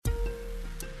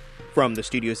From the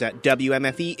studios at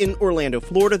WMFE in Orlando,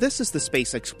 Florida, this is the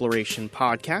Space Exploration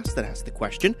Podcast that asks the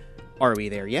question, are we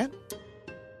there yet?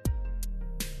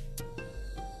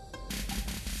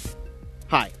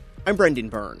 Hi, I'm Brendan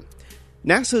Byrne.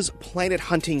 NASA's Planet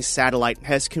Hunting satellite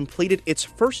has completed its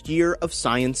first year of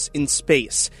science in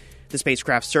space. The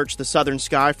spacecraft searched the southern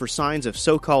sky for signs of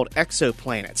so-called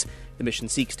exoplanets. The mission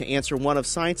seeks to answer one of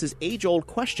science's age-old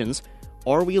questions: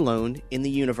 are we alone in the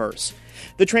universe?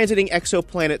 The Transiting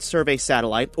Exoplanet Survey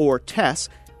Satellite, or TESS,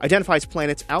 identifies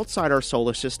planets outside our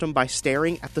solar system by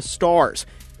staring at the stars.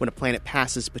 When a planet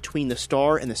passes between the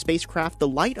star and the spacecraft, the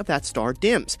light of that star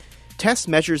dims. TESS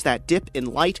measures that dip in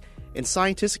light, and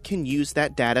scientists can use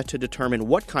that data to determine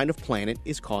what kind of planet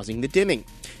is causing the dimming.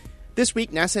 This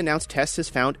week, NASA announced TESS has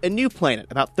found a new planet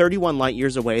about 31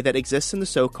 light-years away that exists in the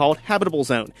so-called habitable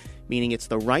zone, meaning it's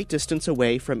the right distance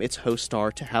away from its host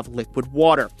star to have liquid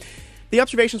water. The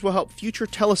observations will help future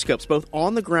telescopes, both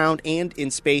on the ground and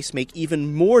in space, make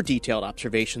even more detailed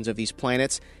observations of these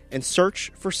planets and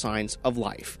search for signs of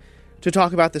life. To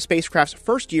talk about the spacecraft's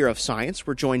first year of science,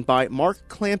 we're joined by Mark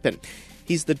Clampin.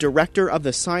 He's the director of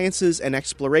the Sciences and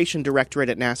Exploration Directorate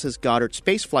at NASA's Goddard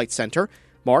Space Flight Center.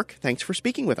 Mark, thanks for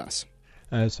speaking with us.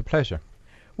 It's a pleasure.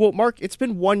 Well, Mark, it's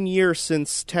been 1 year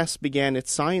since TESS began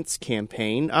its science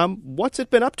campaign. What's it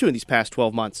been up to in these past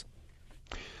 12 months?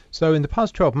 So in the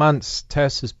past 12 months,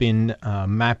 TESS has been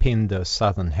mapping the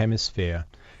southern hemisphere.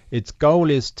 Its goal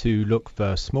is to look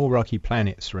for small rocky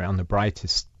planets around the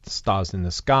brightest stars in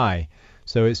the sky.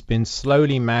 So it's been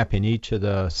slowly mapping each of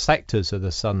the sectors of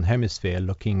the southern hemisphere,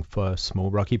 looking for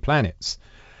small rocky planets.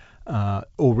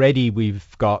 Already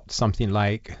we've got something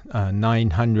like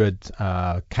 900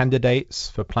 candidates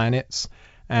for planets,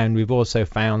 and we've also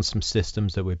found some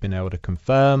systems that we've been able to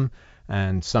confirm,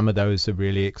 and some of those are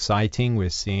really exciting. We're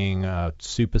seeing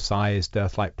supersized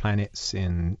Earth-like planets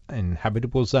in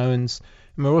habitable zones,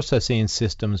 and we're also seeing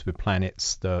systems with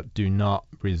planets that do not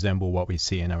resemble what we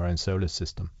see in our own solar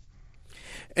system.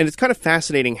 And it's kind of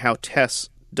fascinating how TESS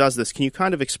does this. Can you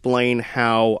kind of explain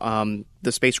how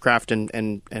the spacecraft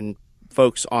and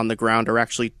folks on the ground are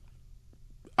actually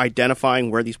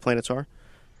identifying where these planets are?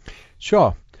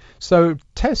 Sure. So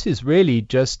TESS is really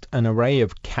just an array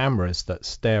of cameras that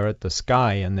stare at the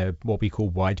sky, and they're what we call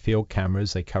wide field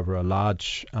cameras. They cover a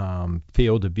large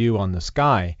field of view on the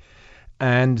sky,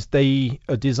 and they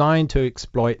are designed to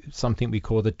exploit something we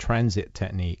call the transit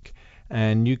technique.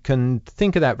 And you can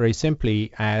think of that very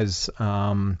simply as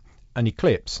an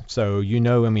eclipse. So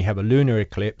when we have a lunar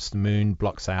eclipse, the moon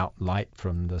blocks out light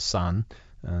from the sun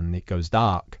and it goes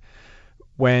dark.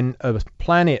 When a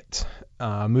planet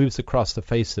moves across the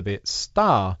face of its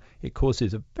star, it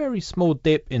causes a very small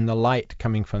dip in the light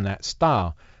coming from that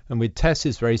star. And with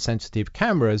TESS's very sensitive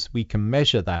cameras, we can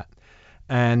measure that.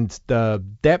 And the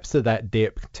depth of that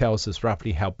dip tells us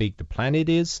roughly how big the planet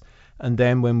is. And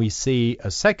then when we see a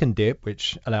second dip,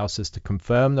 which allows us to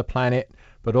confirm the planet,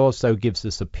 but also gives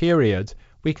us a period,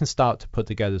 we can start to put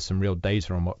together some real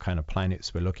data on what kind of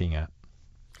planets we're looking at.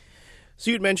 So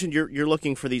you'd mentioned you're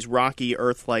looking for these rocky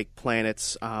Earth-like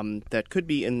planets that could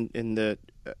be in the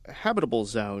habitable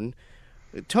zone.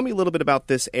 Tell me a little bit about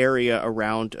this area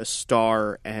around a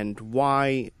star and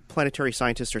why planetary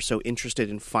scientists are so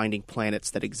interested in finding planets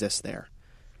that exist there.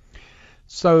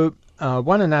 So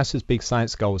one of NASA's big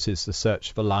science goals is the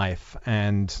search for life,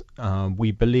 and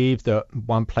we believe that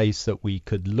one place that we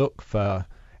could look for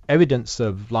evidence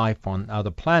of life on other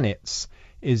planets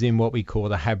is in what we call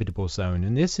the habitable zone.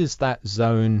 And this is that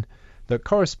zone that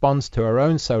corresponds to our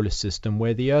own solar system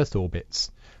where the Earth orbits.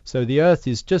 So the Earth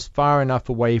is just far enough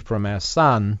away from our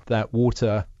sun that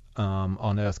water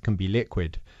on Earth can be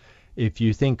liquid. If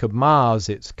you think of Mars,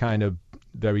 it's kind of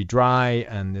very dry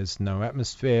and there's no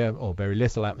atmosphere or very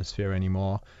little atmosphere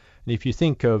anymore. And if you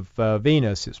think of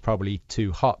Venus, it's probably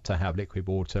too hot to have liquid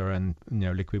water, and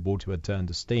liquid water would turn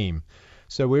to steam.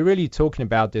 So we're really talking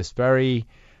about this very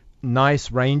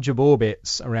nice range of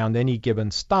orbits around any given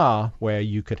star where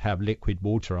you could have liquid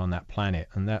water on that planet,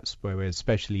 and that's where we're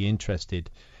especially interested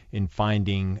in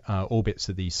finding orbits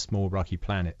of these small rocky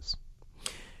planets.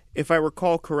 If I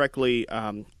recall correctly,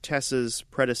 TESS's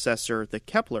predecessor, the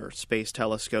Kepler Space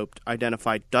Telescope,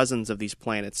 identified dozens of these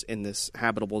planets in this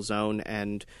habitable zone,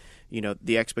 and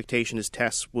the expectation is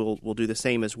TESS will do the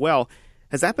same as well.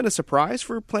 Has that been a surprise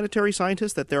for planetary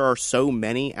scientists that there are so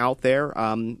many out there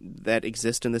that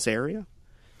exist in this area?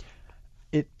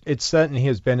 It certainly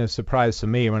has been a surprise for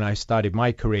me. When I started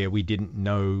my career, we didn't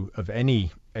know of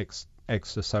any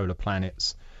extrasolar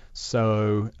planets.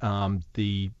 So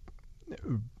the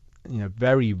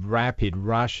very rapid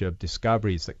rush of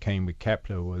discoveries that came with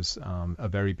Kepler was a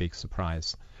very big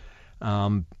surprise.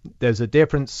 There's a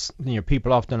difference.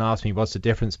 People often ask me what's the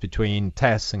difference between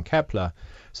TESS and Kepler.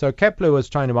 So Kepler was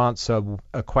trying to answer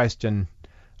a question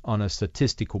on a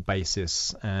statistical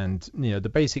basis, and the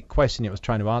basic question it was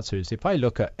trying to answer is, if I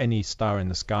look at any star in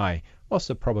the sky, what's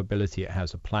the probability it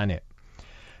has a planet?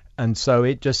 And so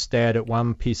it just stared at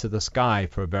one piece of the sky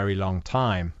for a very long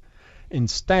time.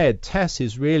 Instead, TESS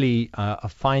is really a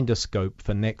finder scope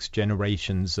for next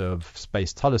generations of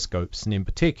space telescopes, and in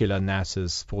particular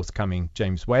NASA's forthcoming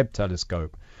James Webb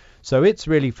Telescope. So it's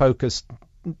really focused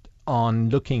on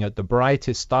looking at the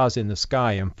brightest stars in the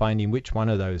sky and finding which one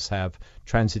of those have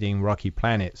transiting rocky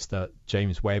planets that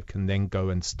James Webb can then go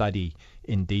and study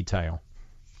in detail.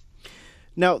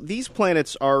 Now, these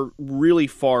planets are really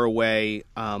far away.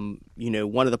 One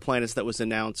of the planets that was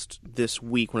announced this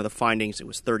week, one of the findings, it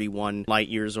was 31 light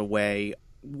years away.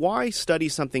 Why study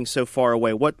something so far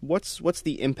away? What's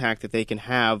the impact that they can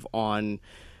have on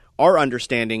our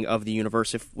understanding of the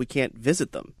universe if we can't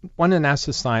visit them? One of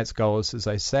NASA's science goals, as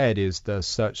I said, is the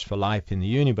search for life in the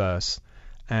universe.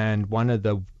 And one of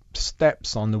the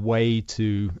steps on the way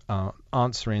to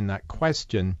answering that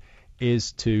question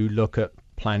is to look at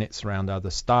planets around other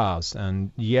stars.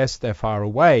 And yes, they're far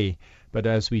away, but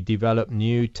as we develop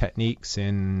new techniques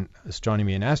in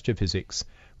astronomy and astrophysics,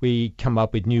 we come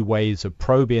up with new ways of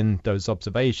probing those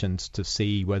observations to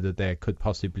see whether there could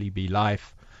possibly be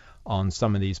life on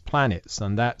some of these planets.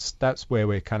 And that's where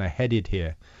we're kind of headed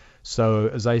here. So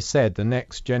as I said, the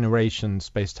next generation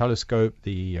space telescope,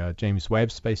 the James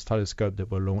Webb Space Telescope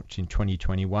that will launch in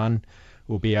 2021,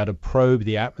 will be able to probe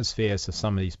the atmospheres of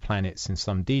some of these planets in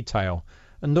some detail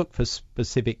and look for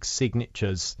specific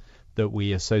signatures that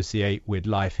we associate with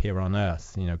life here on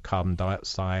Earth, carbon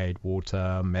dioxide,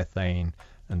 water, methane,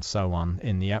 and so on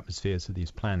in the atmospheres of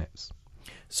these planets.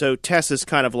 So TESS is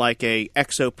kind of like a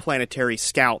exoplanetary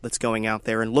scout that's going out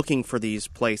there and looking for these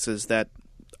places that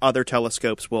other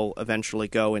telescopes will eventually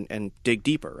go and dig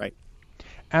deeper, right?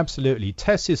 Absolutely.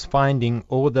 TESS is finding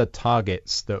all the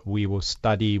targets that we will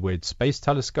study with space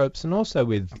telescopes and also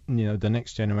with the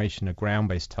next generation of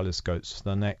ground-based telescopes for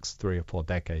the next 3 or 4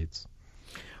 decades.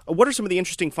 What are some of the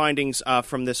interesting findings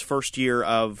from this first year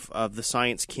of the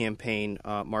science campaign,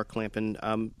 Mark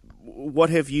Clampin? What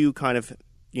have you kind of,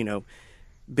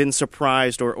 been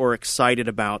surprised or excited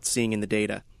about seeing in the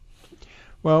data?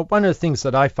 Well, one of the things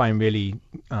that I find really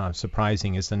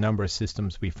surprising is the number of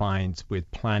systems we find with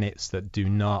planets that do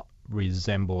not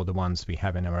resemble the ones we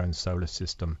have in our own solar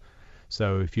system.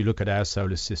 So if you look at our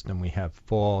solar system, we have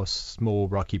 4 small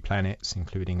rocky planets,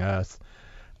 including Earth,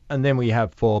 and then we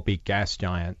have 4 big gas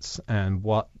giants. And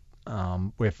what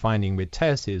we're finding with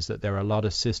TESS is that there are a lot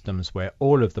of systems where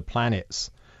all of the planets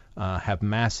have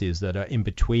masses that are in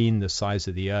between the size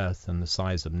of the Earth and the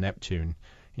size of Neptune.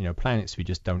 Planets we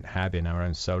just don't have in our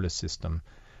own solar system.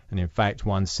 And in fact,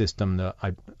 one system that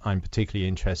I'm particularly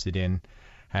interested in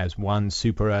has 1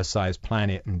 super Earth-sized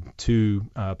planet and 2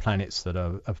 planets that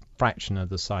are a fraction of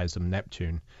the size of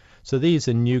Neptune. So these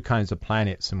are new kinds of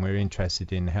planets, and we're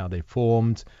interested in how they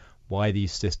formed, why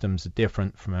these systems are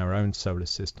different from our own solar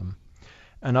system.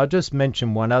 And I'll just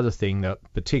mention one other thing that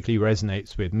particularly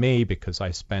resonates with me because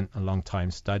I spent a long time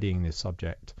studying this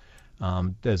subject.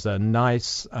 There's a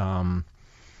nice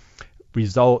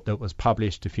result that was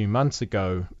published a few months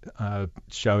ago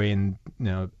showing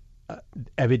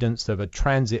evidence of a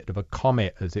transit of a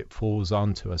comet as it falls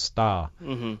onto a star.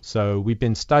 Mm-hmm. So we've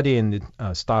been studying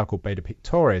the star called Beta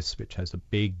Pictoris, which has a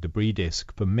big debris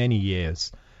disk, for many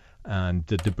years. And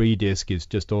the debris disk is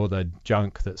just all the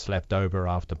junk that's left over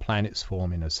after planets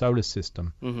form in a solar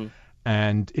system. Mm-hmm.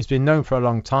 And it's been known for a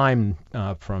long time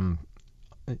from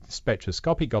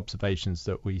spectroscopic observations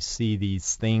that we see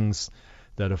these things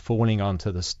that are falling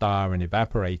onto the star and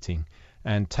evaporating.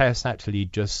 And TESS actually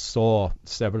just saw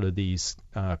several of these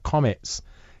comets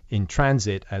in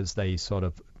transit as they sort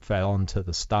of fell onto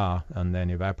the star and then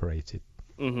evaporated.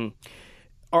 Mm-hmm.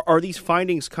 Are these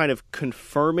findings kind of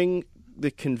confirming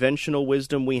the conventional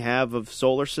wisdom we have of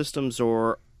solar systems,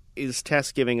 or is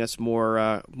TESS giving us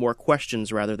more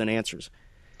questions rather than answers?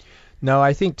 No,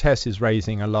 I think TESS is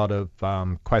raising a lot of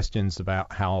questions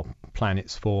about how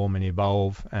planets form and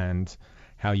evolve and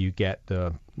how you get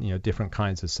the different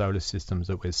kinds of solar systems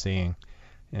that we're seeing.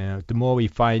 The more we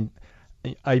find,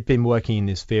 I've been working in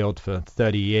this field for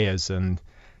 30 years, and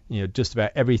just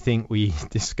about everything we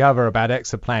discover about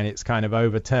exoplanets kind of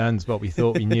overturns what we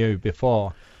thought we knew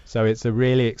before. So it's a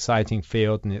really exciting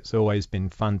field, and it's always been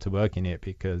fun to work in it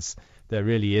because there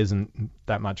really isn't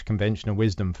that much conventional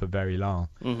wisdom for very long.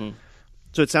 Mm-hmm.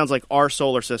 So it sounds like our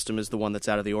solar system is the one that's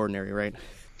out of the ordinary, right?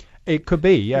 It could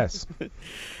be, yes.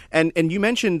 And you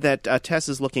mentioned that TESS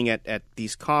is looking at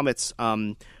these comets.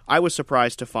 I was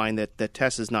surprised to find that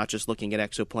TESS is not just looking at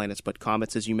exoplanets, but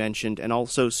comets, as you mentioned, and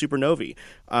also supernovae.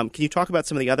 Can you talk about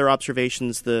some of the other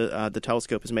observations the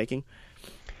telescope is making?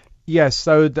 Yes,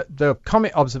 so the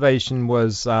comet observation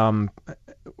was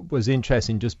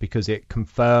interesting just because it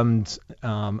confirmed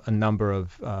a number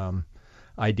of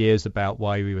ideas about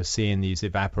why we were seeing these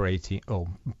evaporating, or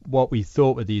what we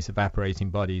thought were these evaporating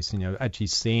bodies. Actually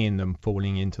seeing them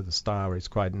falling into the star is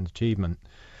quite an achievement.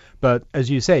 But as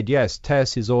you said, yes,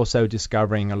 TESS is also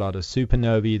discovering a lot of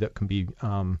supernovae that can be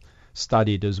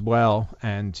studied as well.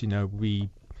 And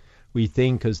we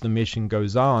think as the mission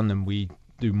goes on and we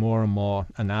do more and more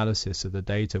analysis of the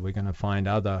data, we're going to find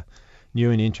other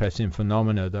new and interesting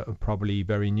phenomena that are probably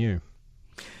very new.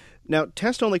 Now,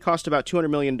 TESS only cost about $200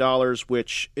 million,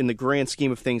 which in the grand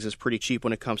scheme of things is pretty cheap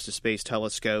when it comes to space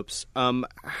telescopes.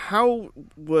 How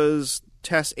was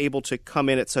TESS able to come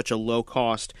in at such a low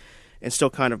cost and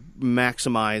still kind of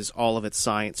maximize all of its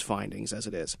science findings as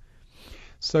it is?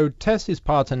 So TESS is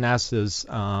part of NASA's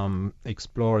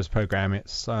Explorers program.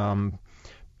 It's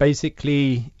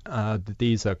basically,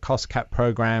 these are cost cap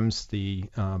programs. The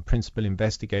principal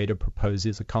investigator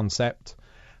proposes a concept.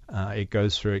 It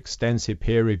goes through extensive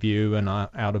peer review, and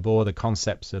out of all the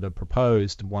concepts that are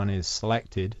proposed, one is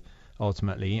selected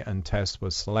ultimately, and TESS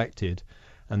was selected.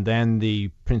 And then the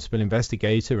principal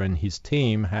investigator and his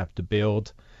team have to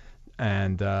build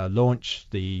and launch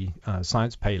the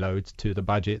science payload to the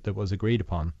budget that was agreed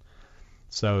upon.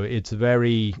 So it's a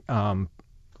very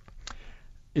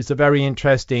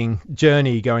interesting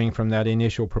journey going from that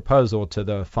initial proposal to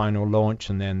the final launch,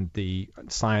 and then the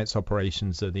science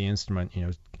operations of the instrument,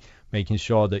 making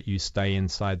sure that you stay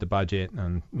inside the budget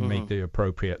and make the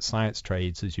appropriate science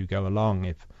trades as you go along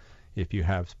if you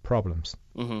have problems.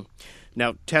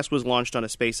 Now, TESS was launched on a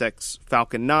SpaceX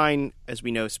Falcon 9. As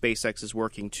we know, SpaceX is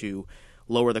working to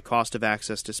lower the cost of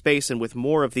access to space, and with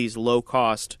more of these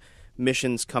low-cost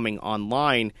missions coming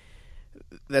online,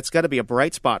 that's got to be a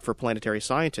bright spot for planetary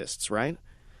scientists, right?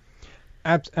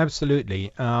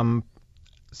 Absolutely.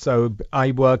 So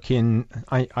I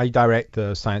direct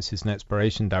the Sciences and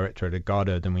Exploration Directorate at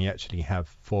Goddard, and we actually have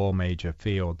 4 major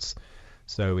fields.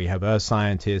 So we have earth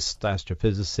scientists,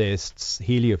 astrophysicists,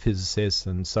 heliophysicists,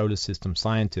 and solar system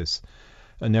scientists.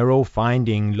 And they're all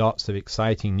finding lots of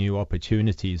exciting new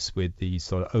opportunities with the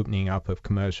sort of opening up of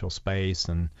commercial space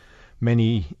and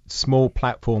many small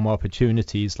platform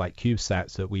opportunities like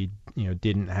CubeSats that we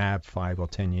didn't have 5 or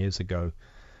 10 years ago.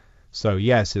 So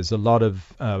yes, there's a lot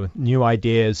of new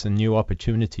ideas and new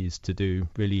opportunities to do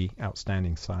really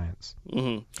outstanding science.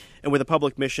 And with a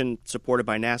public mission supported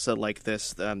by NASA like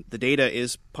this, the data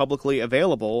is publicly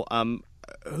available.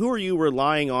 Who are you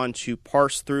relying on to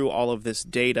parse through all of this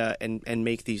data and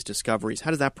make these discoveries?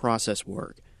 How does that process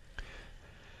work?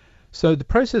 So the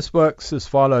process works as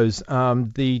follows.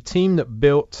 The team that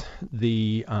built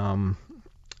the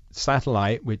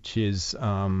satellite, which is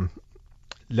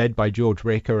led by George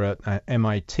Ricker at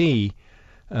MIT.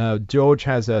 George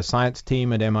has a science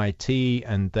team at MIT,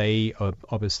 and they are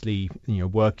obviously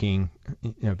working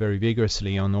very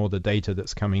vigorously on all the data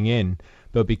that's coming in.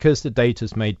 But because the data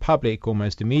is made public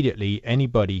almost immediately,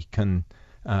 anybody can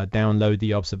download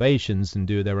the observations and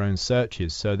do their own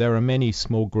searches. So there are many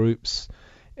small groups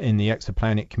in the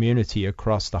exoplanet community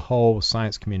across the whole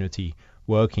science community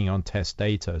working on TESS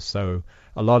data. So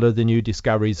a lot of the new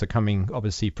discoveries are coming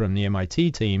obviously from the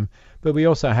MIT team, but we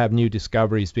also have new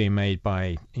discoveries being made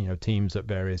by teams at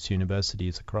various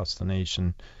universities across the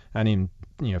nation and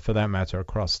for that matter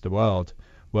across the world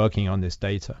working on this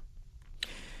data.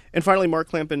 And finally,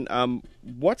 Mark Clampin,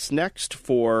 what's next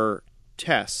for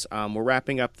TESS? We're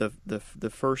wrapping up the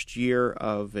first year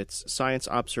of its science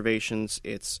observations.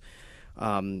 It's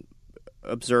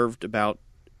observed about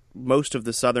most of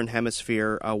the southern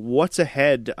hemisphere. What's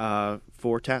ahead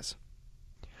for TESS?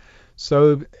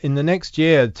 So in the next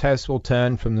year, TESS will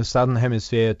turn from the southern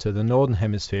hemisphere to the northern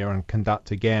hemisphere and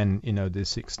conduct again,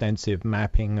 this extensive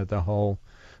mapping of the whole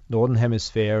northern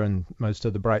hemisphere and most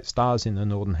of the bright stars in the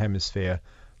northern hemisphere,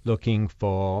 looking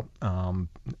for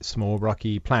small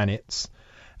rocky planets.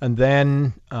 And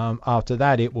then after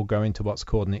that, it will go into what's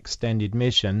called an extended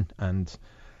mission. And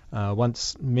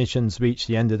once missions reach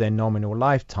the end of their nominal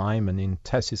lifetime, and in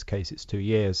TESS's case it's 2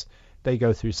 years, they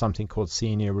go through something called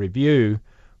senior review,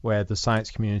 where the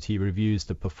science community reviews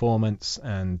the performance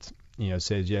and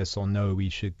says yes or no, we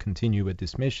should continue with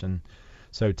this mission.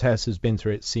 So TESS has been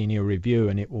through its senior review,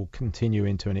 and it will continue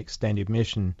into an extended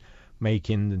mission,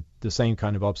 making the same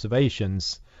kind of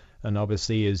observations. And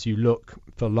obviously, as you look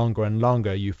for longer and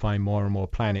longer, you find more and more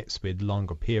planets with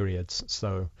longer periods.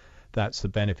 So that's the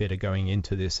benefit of going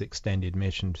into this extended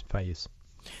mission phase.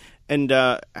 And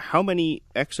how many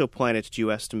exoplanets do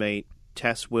you estimate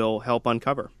TESS will help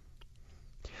uncover?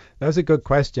 That's a good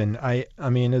question. I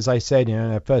mean, as I said, in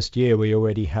our first year, we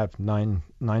already have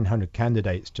 900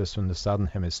 candidates just from the southern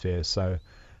hemisphere. So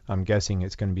I'm guessing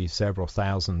it's going to be several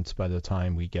thousand by the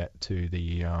time we get to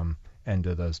the end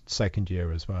of the second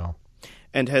year as well.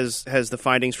 And has the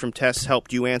findings from TESS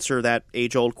helped you answer that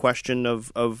age-old question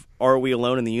of are we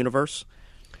alone in the universe?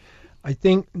 I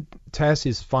think TESS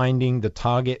is finding the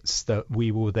targets that we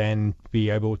will then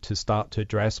be able to start to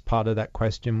address part of that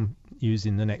question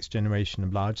using the next generation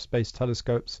of large space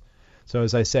telescopes. So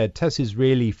as I said, TESS is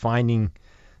really finding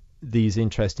these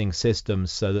interesting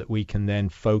systems so that we can then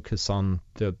focus on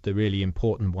the really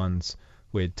important ones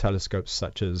with telescopes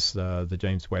such as the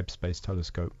James Webb Space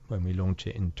Telescope when we launch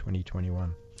it in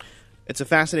 2021. It's a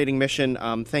fascinating mission.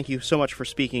 Thank you so much for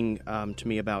speaking to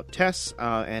me about TESS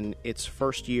and its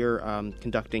first year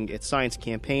conducting its science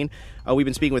campaign. We've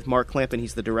been speaking with Mark Clampin.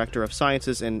 He's the Director of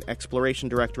Sciences and Exploration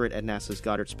Directorate at NASA's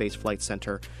Goddard Space Flight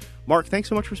Center. Mark, thanks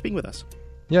so much for speaking with us.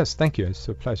 Yes, thank you. It's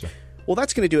a pleasure. Well,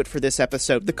 that's going to do it for this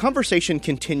episode. The conversation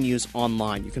continues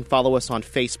online. You can follow us on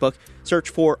Facebook, search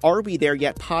for Are We There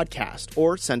Yet podcast,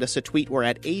 or send us a tweet. We're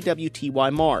at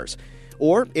AWTYMars.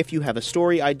 Or if you have a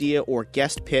story idea or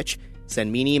guest pitch,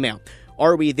 send me an email.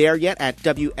 Are we there yet at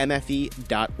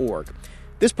WMFE.org.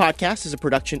 This podcast is a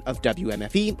production of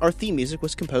WMFE. Our theme music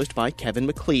was composed by Kevin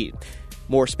McLeod.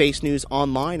 More space news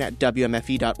online at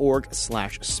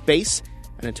WMFE.org/space.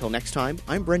 And until next time,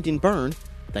 I'm Brendan Byrne.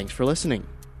 Thanks for listening.